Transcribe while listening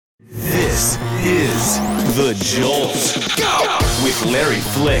This is The Jolt. Go! With Larry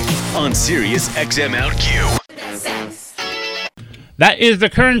Flick on Sirius XM OutQ. That is the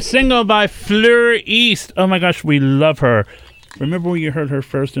current single by Fleur East. Oh my gosh, we love her. Remember when you heard her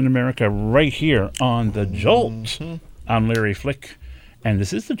first in America right here on The Jolt. I'm Larry Flick, and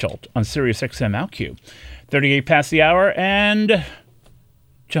this is The Jolt on Sirius XM OutQ. 38 past the hour, and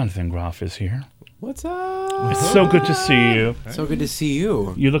Jonathan Groff is here. What's up? It's so good to see you. So good to see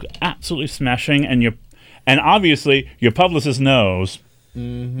you. You look absolutely smashing, and obviously your publicist knows.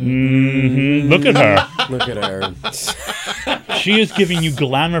 Look at her. Look at her. She is giving you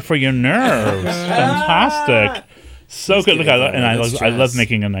glamour for your nerves. Fantastic. So good. Look, I love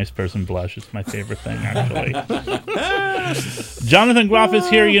making a nice person blush. It's my favorite thing, actually. Jonathan Groff is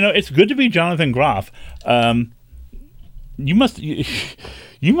here. You know, it's good to be Jonathan Groff. You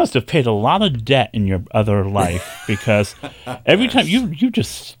must have paid a lot of debt in your other life, because every time you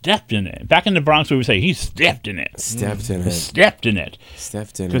just stepped in it. Back in the Bronx, we would say he stepped in it. Stepped in it.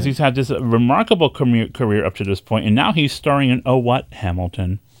 Because he's had this remarkable career up to this point, and now he's starring in Oh What,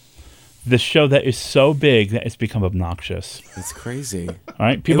 Hamilton, the show that is so big that it's become obnoxious. It's crazy. All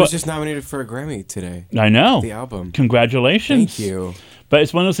right, It was just nominated for a Grammy today. I know. The album. Congratulations. Thank you. But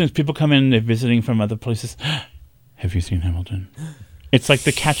it's one of those things, people come in, they're visiting from other places. Have you seen Hamilton? It's like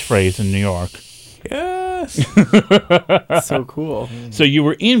the catchphrase in New York. Yes. So cool. So you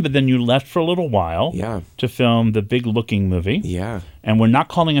were in, but then you left for a little while to film the big looking movie. Yeah. And we're not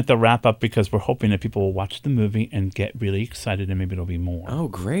calling it the wrap up because we're hoping that people will watch the movie and get really excited, and maybe it'll be more. Oh,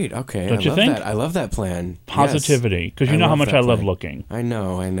 great. Okay. Don't you think? I love that plan. Positivity. Because you know how much I love looking. I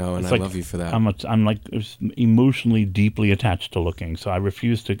know. And I love you for that. I'm like emotionally deeply attached to looking. So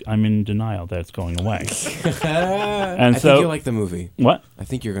I'm in denial that it's going away. I think you'll like the movie. What? I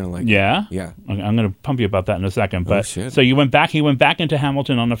think you're going to like it. Yeah? Yeah. I'm going to pump you about that in a second. But shit. So he went back into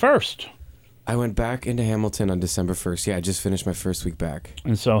Hamilton on the 1st. I went back into Hamilton on December 1st. Yeah, I just finished my first week back.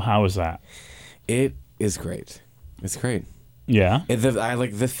 And so how was that? It is great. It's great. Yeah?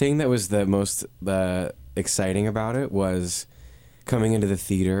 The thing that was the most exciting about it was coming into the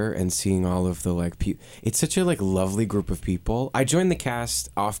theater and seeing all of the it's such a lovely group of people. I joined the cast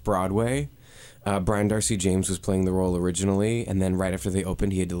off Broadway. Brian Darcy James was playing the role originally, and then right after they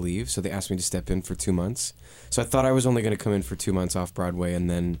opened, he had to leave, so they asked me to step in for 2 months. So I thought I was only going to come in for 2 months off Broadway, and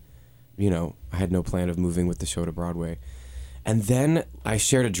then, I had no plan of moving with the show to Broadway. And then I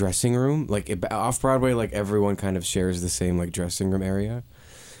shared a dressing room. Off Broadway, everyone kind of shares the same dressing room area.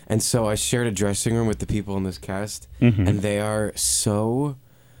 And so I shared a dressing room with the people in this cast, and they are so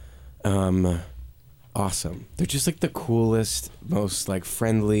awesome. They're just the coolest, most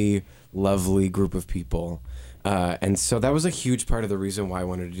friendly, lovely group of people. And so that was a huge part of the reason why I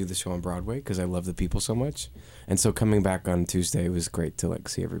wanted to do the show on Broadway, because I love the people so much. And so coming back on Tuesday was great to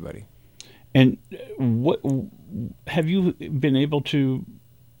see everybody. And what have you been able to?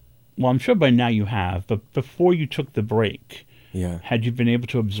 Well, I'm sure by now you have, but before you took the break, had you been able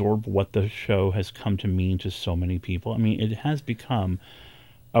to absorb what the show has come to mean to so many people? I mean, it has become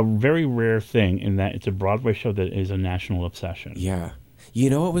a very rare thing in that it's a Broadway show that is a national obsession. Yeah.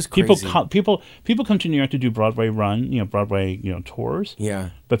 You know what was crazy? People come to New York to do Broadway Broadway tours. Yeah.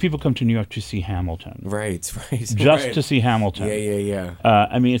 But people come to New York to see Hamilton. Right. Just to see Hamilton. Yeah.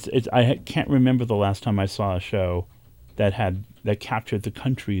 I mean, I can't remember the last time I saw a show that captured the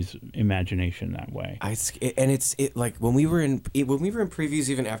country's imagination that way. When we were in previews,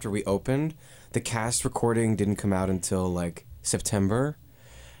 even after we opened, the cast recording didn't come out until September.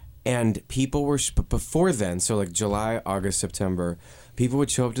 And people were before then, so July, August, September, people would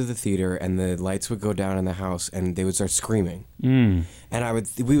show up to the theater and the lights would go down in the house and they would start screaming. And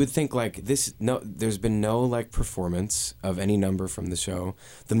we would think there's been no performance of any number from the show.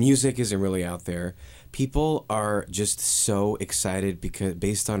 The music isn't really out there. People are just so excited because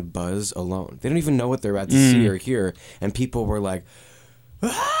based on buzz alone, they don't even know what they're about to see or hear. And people were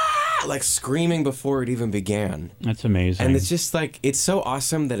screaming before it even began. That's amazing. And it's just it's so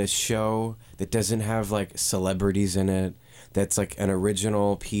awesome that a show that doesn't have celebrities in it, that's an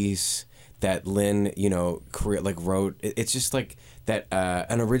original piece that Lynn, wrote. It's just that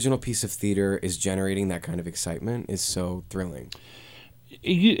an original piece of theater is generating that kind of excitement is so thrilling.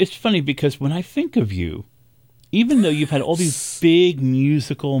 It's funny because when I think of you, even though you've had all these big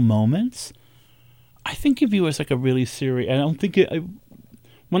musical moments, I think of you as a really serious. I don't think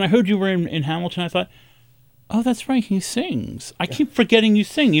when I heard you were in Hamilton, I thought, oh, that's right, he sings. I keep forgetting you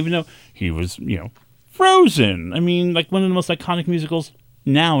sing, even though he was, Frozen. I mean, one of the most iconic musicals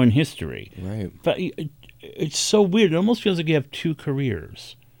now in history. Right. But it's so weird. It almost feels like you have two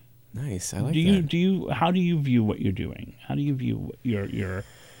careers. Nice. I like that. How do you view what you're doing? How do you view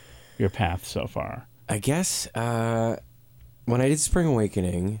your your path so far? I guess when I did Spring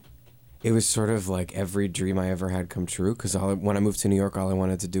Awakening, it was sort of like every dream I ever had come true, because when I moved to New York, all I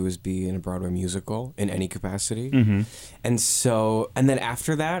wanted to do was be in a Broadway musical in any capacity. Mm-hmm. And then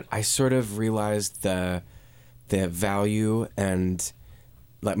after that, I sort of realized the value and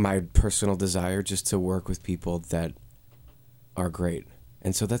like my personal desire just to work with people that are great.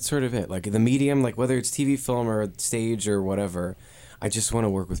 And so that's sort of it. Like the medium, like whether it's TV, film, or stage or whatever, I just want to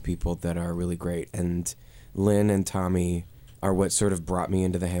work with people that are really great. And Lynn and Tommy are what sort of brought me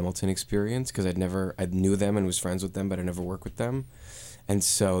into the Hamilton experience, because I knew them and was friends with them, but I never worked with them. And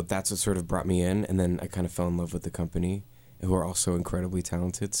so that's what sort of brought me in. And then I kind of fell in love with the company, who are also incredibly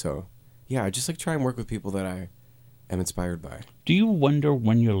talented. So yeah, I just like try and work with people that I am inspired by. Do you wonder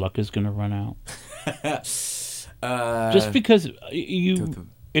when your luck is going to run out? Just because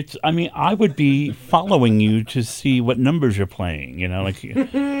I would be following you to see what numbers you're playing, I'm like you.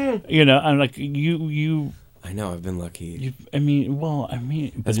 I know, I've been lucky. But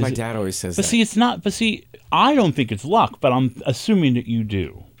as my dad always says. But see, it's not. But see, I don't think it's luck, but I'm assuming that you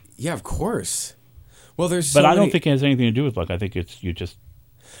do. Yeah, of course. Well, But I don't think it has anything to do with luck. I think it's you're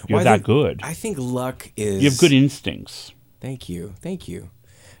that good. I think luck is. You have good instincts. Thank you.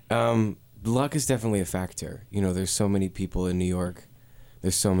 Luck is definitely a factor. There's so many people in New York.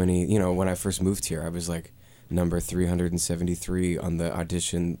 There's so many. When I first moved here, I was like number 373 on the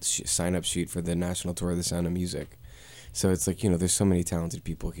audition sign-up sheet for the National Tour of the Sound of Music. So it's like, there's so many talented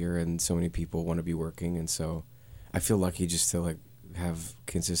people here, and so many people want to be working, and so I feel lucky just to like have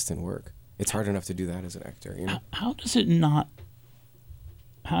consistent work. It's hard enough to do that as an actor, How does it not?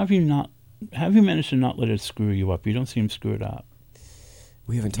 How have you managed to not let it screw you up? You don't seem screwed up.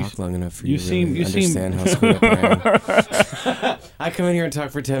 We haven't talked long enough for you to really understand how screwed up I am. I come in here and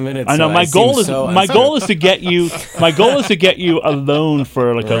talk for 10 minutes. I know so my goal is to get you. My goal is to get you alone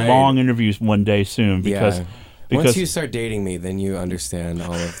for like a long interview one day soon. Because once you start dating me, then you understand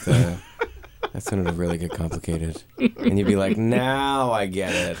all of the. That's when it'll really get complicated, and you'd be like, "Now I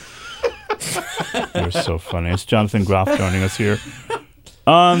get it." You're so funny. It's Jonathan Groff joining us here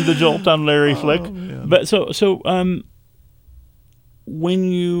on the Jolt on Larry Flick. Man. But so when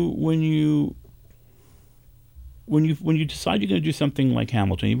you decide you're going to do something like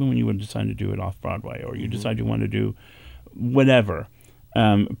Hamilton, even when you would decide to do it off Broadway, or you decide you want to do whatever,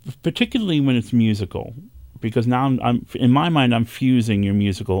 particularly when it's musical, because now I'm in my mind I'm fusing your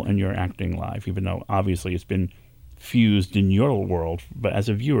musical and your acting live, even though obviously it's been fused in your world, but as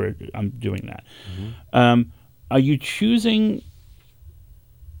a viewer I'm doing that. Mm-hmm. Are you choosing?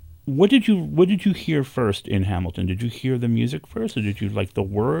 What did you hear first in Hamilton? Did you hear the music first, or did you like the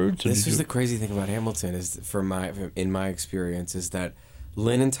words? This is the crazy thing about Hamilton is, in my experience, is that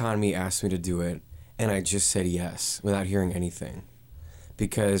Lynn and Tommy asked me to do it, and I just said yes without hearing anything,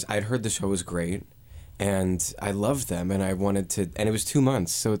 because I'd heard the show was great, and I loved them, and I wanted to. And it was 2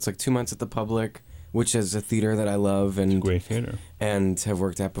 months, so it's like 2 months at the Public, which is a theater that I love and it's a great theater and have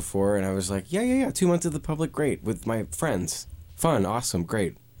worked at before. And I was like, yeah, 2 months at the Public, great, with my friends, fun, awesome,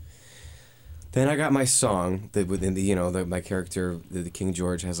 great. Then I got my song that within my character, the King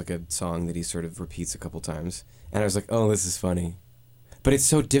George, has like a song that he sort of repeats a couple times, and I was like, oh, this is funny, but it's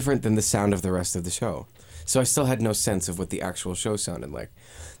so different than the sound of the rest of the show. So I still had no sense of what the actual show sounded like.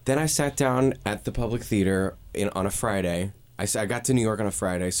 Then I sat down at the Public Theater on a Friday. I got to New York on a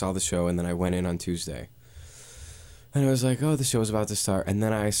Friday, saw the show, and then I went in on Tuesday. And I was like, oh, the show's about to start. And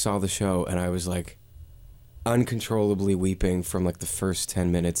then I saw the show, and I was like uncontrollably weeping from like the first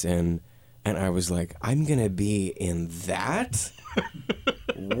 10 minutes in. And I was like, I'm going to be in that?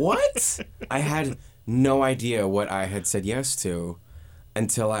 What? I had no idea what I had said yes to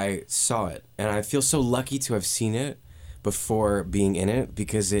until I saw it. And I feel so lucky to have seen it before being in it,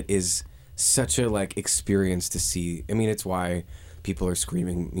 because it is such a like experience to see. I mean, it's why people are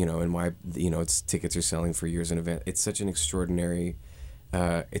screaming, and why, it's tickets are selling for years in advance. It's such an extraordinary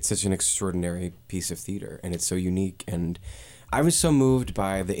piece of theater, and it's so unique. And I was so moved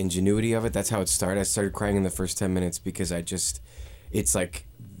by the ingenuity of it. That's how it started. I started crying in the first 10 minutes because it's like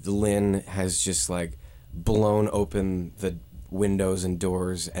Lynn has just like blown open the windows and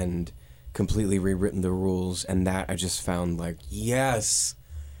doors and completely rewritten the rules. And that I just found like, yes.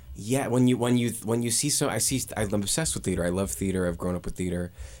 Yeah, when you see I'm obsessed with theater. I love theater. I've grown up with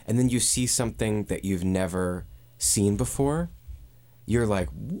theater. And then you see something that you've never seen before. You're like,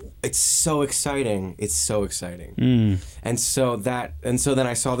 it's so exciting. It's so exciting. Mm. And so then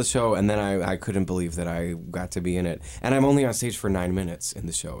I saw the show, and then I couldn't believe that I got to be in it. And I'm only on stage for 9 minutes in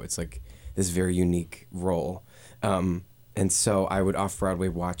the show. It's like this very unique role. And so I would off Broadway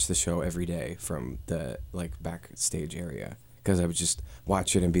watch the show every day from the like backstage area, because I would just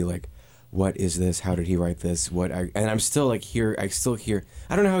watch it and be like, what is this? How did he write this? And I'm still like here. I still hear.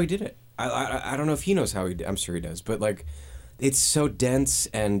 I don't know how he did it. I don't know if he knows how he did. I'm sure he does. But like, it's so dense,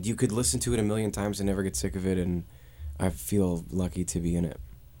 and you could listen to it a million times and never get sick of it. And I feel lucky to be in it.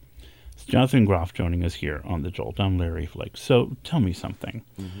 It's Jonathan Groff joining us here on The Jolt. I'm Larry Flick. So tell me something.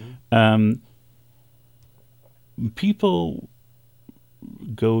 People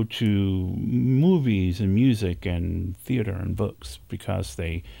go to movies and music and theater and books because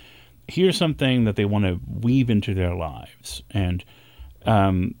they hear something that they want to weave into their lives. And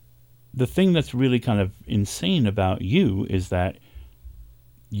the thing that's really kind of insane about you is that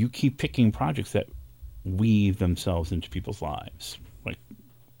you keep picking projects that weave themselves into people's lives. Like,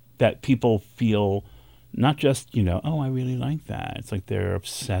 that people feel not just, oh, I really like that. It's like they're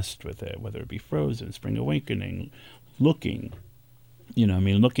obsessed with it, whether it be Frozen, Spring Awakening, Looking.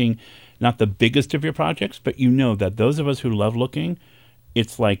 Looking, not the biggest of your projects, but that those of us who love Looking,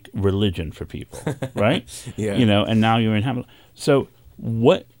 it's like religion for people, right? Yeah. And now you're in Hamilton. So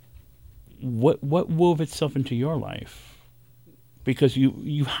what wove itself into your life? Because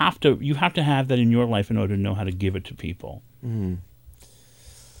you have to have that in your life in order to know how to give it to people.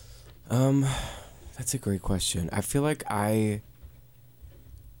 That's a great question. I feel like I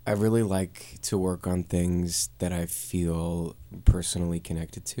really like to work on things that I feel personally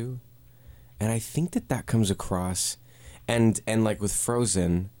connected to. And I think that comes across, and like with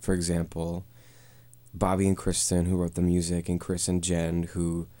Frozen, for example, Bobby and Kristen, who wrote the music, and Chris and Jen,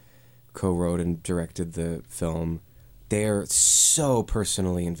 who co-wrote and directed the film, they're so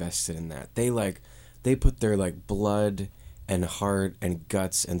personally invested in that. They put their like blood and heart and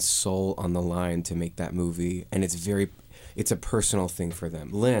guts and soul on the line to make that movie, and it's a personal thing for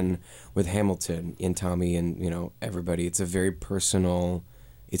them. Lynn with Hamilton and Tommy and everybody, it's a very personal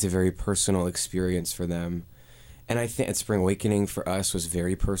experience for them. And I think Spring Awakening for us was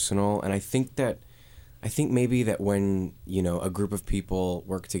very personal, and I think maybe that when a group of people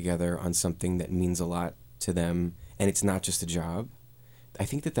work together on something that means a lot to them and it's not just a job, I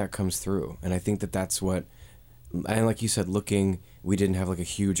think that comes through. And I think that's what, and like you said, Looking, we didn't have like a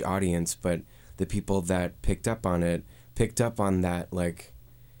huge audience, but the people that picked up on that like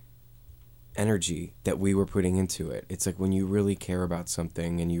energy that we were putting into it. It's like when you really care about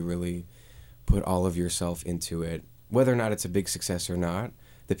something and you really put all of yourself into it, whether or not it's a big success or not,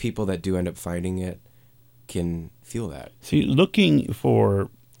 the people that do end up finding it can feel that. See, Looking for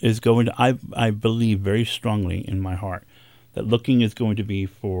is going to, I believe very strongly in my heart that Looking is going to be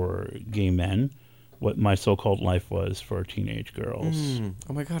for gay men what My So-Called Life was for teenage girls.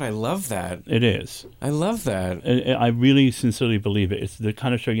 Oh my God, I love that. It is. I love that. I really sincerely believe it. It's the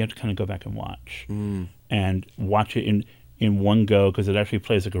kind of show you have to kind of go back and watch. And watch it in one go, because it actually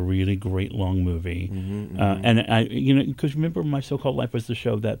plays like a really great long movie. And I, because remember, My So-Called Life was the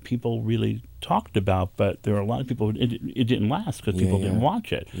show that people really talked about, but there were a lot of people it didn't last because people didn't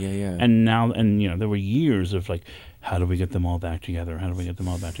watch it. And now, there were years of like, how do we get them all back together? How do we get them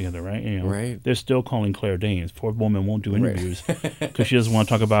all back together? Right? Right. They're still calling Claire Danes. Poor woman won't do interviews because she doesn't want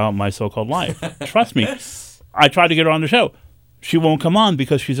to talk about My So-Called Life. Trust me, I tried to get her on the show. She won't come on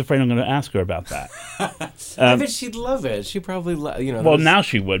because she's afraid I'm going to ask her about that. I bet she'd love it. She probably, Well, now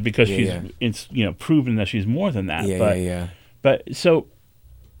she would, because it's proven that she's more than that. But so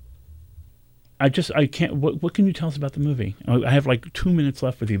I can't. What can you tell us about the movie? I have like 2 minutes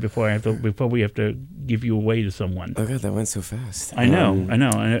left with you before we have to give you away to someone. Oh God, that went so fast. I know,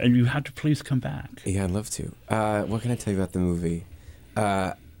 and you have to please come back. Yeah, I'd love to. What can I tell you about the movie?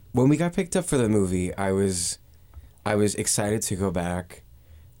 When we got picked up for the movie, I was excited to go back,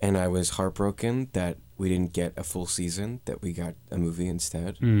 and I was heartbroken that we didn't get a full season, that we got a movie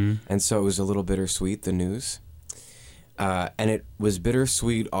instead. And so it was a little bittersweet, the news. And it was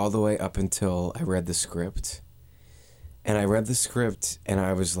bittersweet all the way up until I read the script. And I read the script, and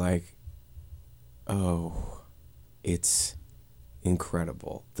I was like, oh, it's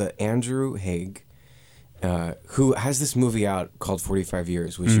incredible. The Andrew Haig, who has this movie out called 45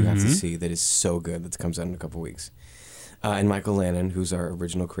 Years, which you have to see, that is so good, that comes out in a couple weeks. And Michael Lannon, who's our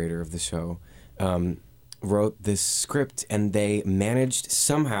original creator of the show, wrote this script, and they managed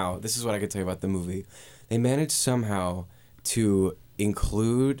somehow, this is what I could tell you about the movie, they managed somehow to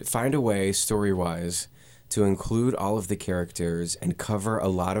find a way, story-wise, to include all of the characters and cover a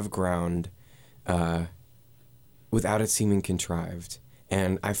lot of ground without it seeming contrived.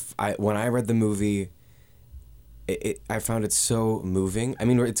 And when I read the movie, I found it so moving. I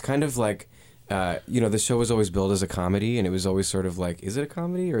mean, it's kind of like, the show was always billed as a comedy, and it was always sort of like, is it a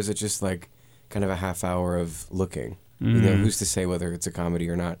comedy, or is it just like kind of a half hour of Looking? Who's to say whether it's a comedy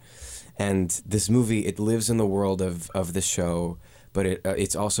or not? And this movie, it lives in the world of the show, but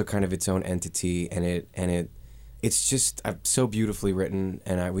it's also kind of its own entity, and it's just so beautifully written.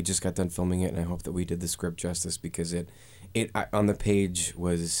 And we just got done filming it, and I hope that we did the script justice, because it on the page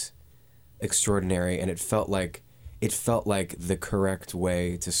was extraordinary, and it felt like the correct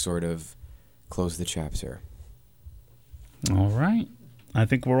way to sort of close the chapter. All right. I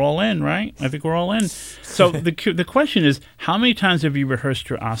think we're all in, right? I think we're all in. So the question is, how many times have you rehearsed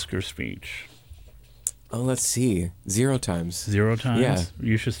your Oscar speech? Oh, let's see. 0 times. 0 times? Yeah.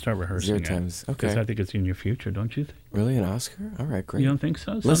 You should start rehearsing 0 it. times. Okay. Because I think it's in your future, don't you think? Really, an Oscar? All right, great. You don't think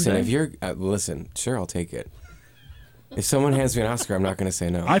so? Listen, someday? if you're sure, I'll take it. If someone hands me an Oscar, I'm not going to say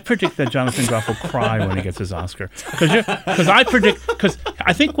no. I predict that Jonathan Groff will cry when he gets his Oscar. Because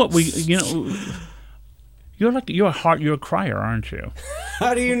I think what we, you're a crier, aren't you?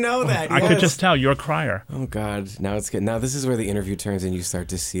 How do you know that? I could just tell you're a crier. Oh God! Now it's good. Now this is where the interview turns, and you start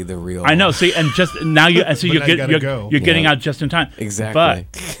to see the real. I know. See, and just now you're getting out just in time. Exactly.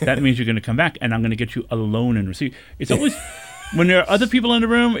 But that means you're going to come back, and I'm going to get you alone and receive. It's always when there are other people in the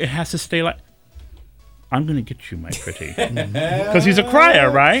room, it has to stay like. I'm going to get you, my pretty, because he's a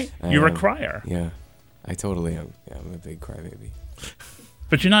crier, right? You're a crier. Yeah, I totally am. Yeah, I'm a big crybaby.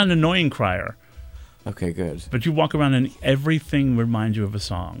 But you're not an annoying crier. Okay, good. But you walk around and everything reminds you of a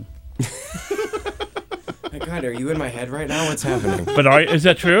song. My God, are you in my head right now? What's happening? But is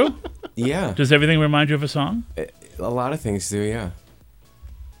that true? Yeah. Does everything remind you of a song? A lot of things do, yeah.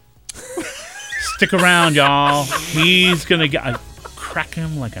 Stick around, y'all. He's going to get... crack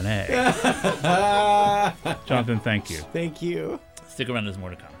him like an egg. Jonathan, thank you. Thank you. Stick around, there's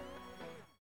more to come.